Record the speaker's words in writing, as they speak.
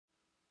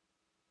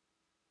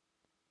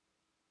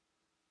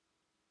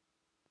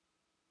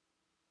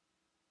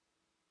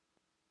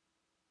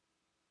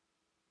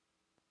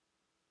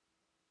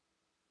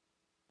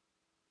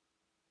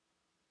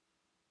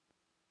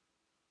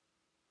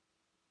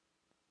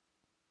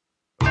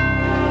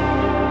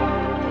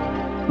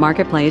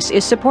Marketplace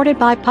is supported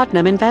by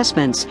Putnam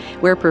Investments,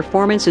 where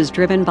performance is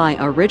driven by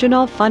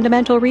original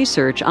fundamental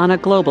research on a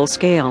global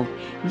scale.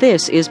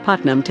 This is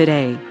Putnam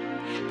Today.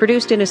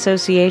 Produced in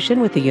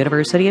association with the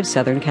University of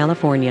Southern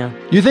California.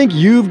 You think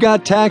you've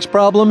got tax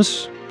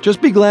problems?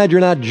 Just be glad you're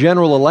not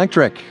General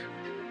Electric.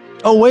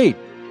 Oh, wait.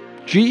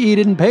 GE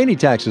didn't pay any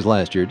taxes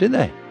last year, did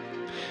they?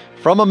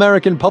 From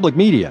American Public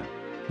Media,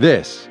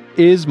 this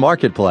is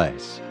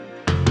Marketplace.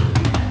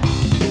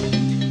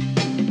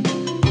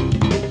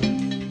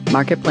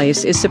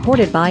 Marketplace is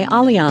supported by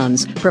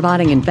Allianz,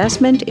 providing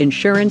investment,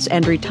 insurance,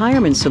 and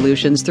retirement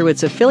solutions through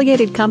its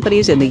affiliated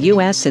companies in the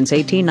U.S. since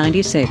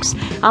 1896.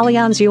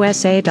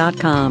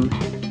 AllianzUSA.com.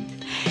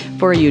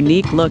 For a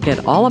unique look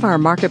at all of our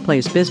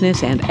Marketplace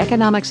business and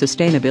economic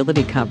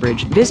sustainability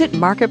coverage, visit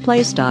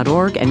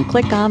marketplace.org and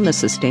click on the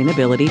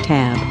Sustainability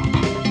tab.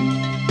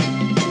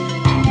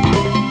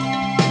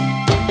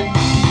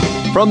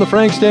 From the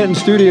Frank Stanton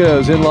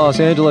Studios in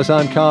Los Angeles,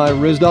 I'm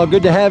Ryssdal.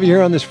 Good to have you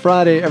here on this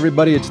Friday,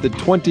 everybody. It's the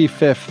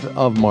 25th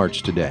of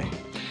March today.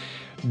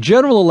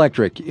 General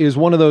Electric is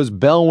one of those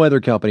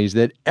bellwether companies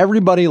that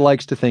everybody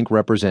likes to think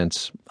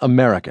represents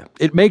America.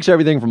 It makes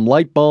everything from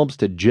light bulbs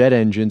to jet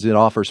engines. It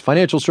offers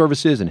financial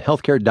services and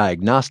healthcare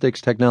diagnostics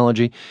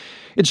technology.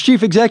 Its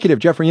chief executive,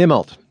 Jeffrey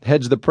Immelt,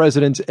 heads the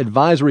president's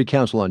advisory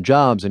council on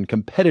jobs and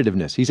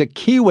competitiveness. He's a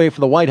key way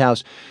for the White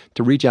House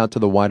to reach out to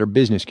the wider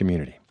business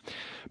community.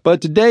 But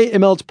today,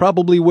 Immelt's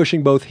probably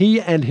wishing both he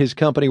and his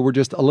company were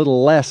just a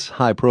little less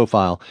high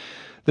profile.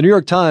 The New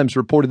York Times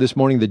reported this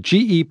morning that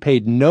GE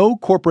paid no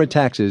corporate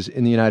taxes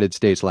in the United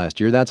States last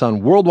year. That's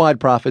on worldwide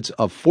profits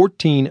of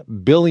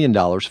 $14 billion,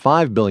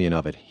 $5 billion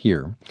of it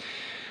here.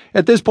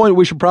 At this point,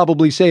 we should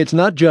probably say it's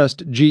not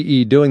just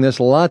GE doing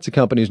this. Lots of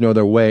companies know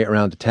their way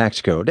around the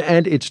tax code,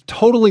 and it's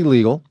totally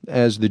legal,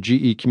 as the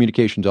GE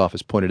Communications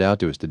Office pointed out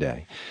to us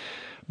today.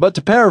 But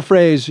to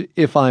paraphrase,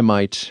 if I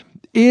might,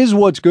 is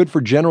what's good for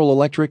General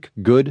Electric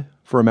good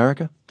for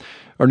America?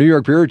 Our New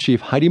York bureau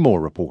chief Heidi Moore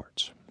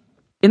reports.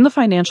 In the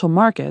financial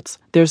markets,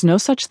 there's no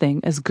such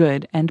thing as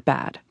good and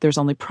bad. There's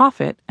only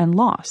profit and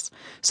loss.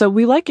 So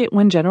we like it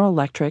when General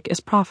Electric is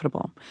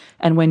profitable.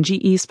 And when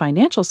GE's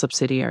financial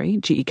subsidiary,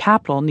 GE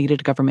Capital,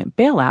 needed a government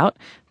bailout,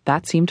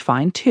 that seemed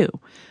fine too.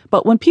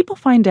 But when people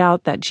find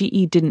out that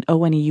GE didn't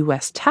owe any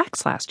U.S.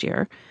 tax last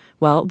year,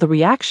 well, the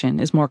reaction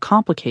is more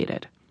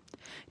complicated.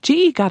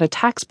 GE got a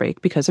tax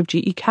break because of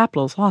GE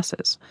Capital's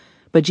losses.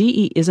 But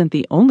GE isn't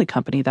the only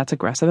company that's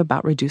aggressive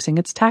about reducing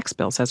its tax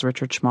bill, says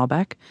Richard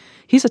Schmalbeck.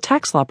 He's a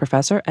tax law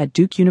professor at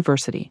Duke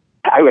University.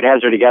 I would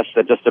hazard a guess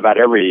that just about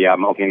every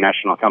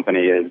multinational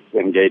company is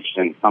engaged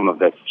in some of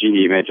this.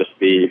 GE may just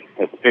be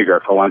its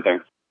bigger, for one thing.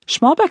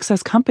 Schmalbeck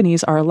says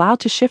companies are allowed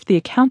to shift the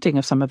accounting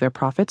of some of their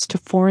profits to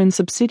foreign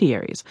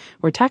subsidiaries,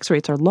 where tax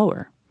rates are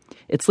lower.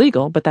 It's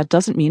legal, but that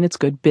doesn't mean it's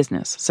good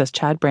business, says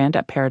Chad Brand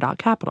at Peridot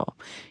Capital.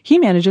 He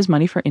manages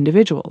money for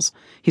individuals.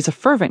 He's a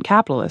fervent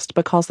capitalist,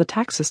 but calls the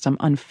tax system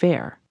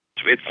unfair.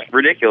 It's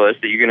ridiculous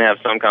that you can have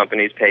some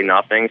companies pay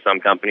nothing, some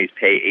companies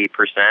pay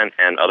 8%,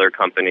 and other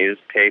companies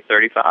pay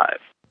 35%.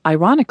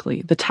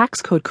 Ironically, the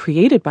tax code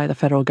created by the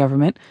federal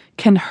government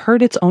can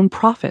hurt its own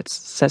profits,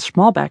 says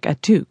Schmalbeck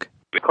at Duke.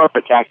 The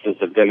corporate taxes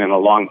have been in a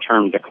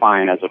long-term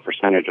decline as a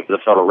percentage of the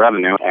total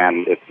revenue,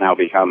 and it's now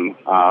become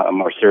a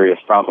more serious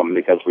problem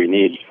because we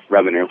need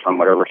revenue from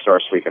whatever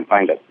source we can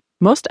find it.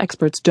 Most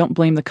experts don't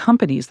blame the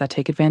companies that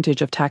take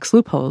advantage of tax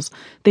loopholes.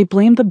 They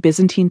blame the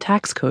Byzantine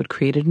tax code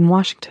created in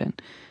Washington.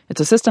 It's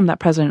a system that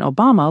President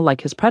Obama,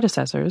 like his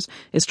predecessors,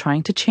 is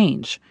trying to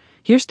change.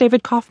 Here's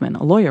David Kaufman,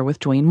 a lawyer with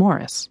Duane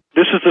Morris.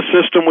 This is the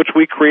system which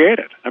we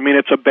created. I mean,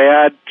 it's a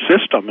bad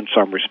system in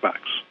some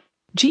respects.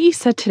 GE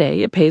said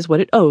today it pays what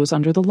it owes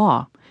under the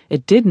law.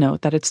 It did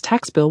note that its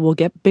tax bill will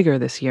get bigger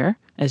this year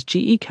as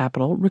GE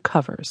Capital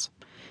recovers.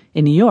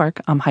 In New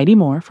York, I'm Heidi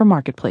Moore for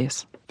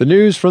Marketplace. The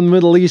news from the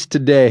Middle East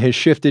today has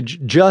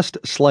shifted just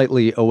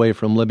slightly away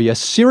from Libya.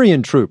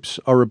 Syrian troops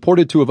are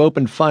reported to have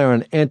opened fire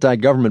on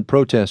anti-government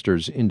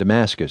protesters in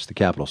Damascus, the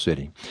capital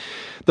city.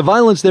 The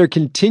violence there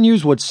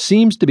continues what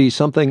seems to be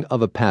something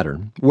of a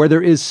pattern. Where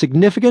there is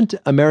significant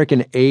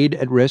American aid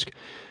at risk,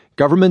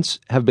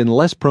 governments have been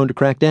less prone to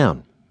crack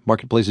down.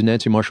 Marketplace's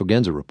Nancy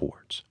Marshall-Genza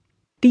reports.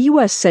 The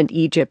U.S. sent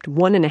Egypt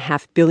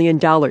 $1.5 billion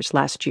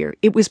last year.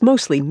 It was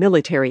mostly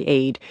military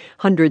aid.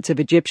 Hundreds of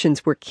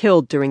Egyptians were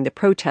killed during the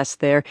protests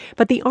there,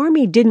 but the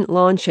army didn't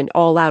launch an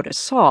all-out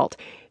assault.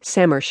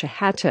 Samer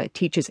Shahata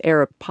teaches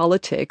Arab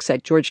politics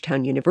at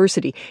Georgetown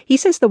University. He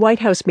says the White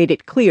House made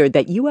it clear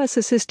that U.S.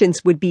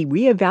 assistance would be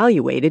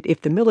reevaluated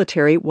if the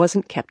military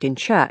wasn't kept in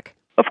check.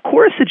 Of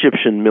course,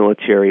 Egyptian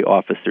military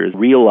officers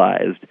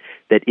realized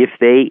that if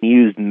they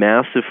used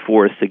massive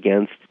force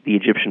against the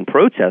Egyptian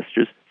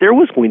protesters, there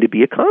was going to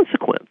be a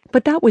consequence.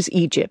 But that was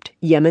Egypt.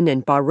 Yemen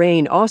and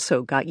Bahrain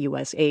also got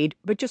U.S. aid,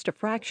 but just a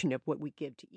fraction of what we give to Egypt.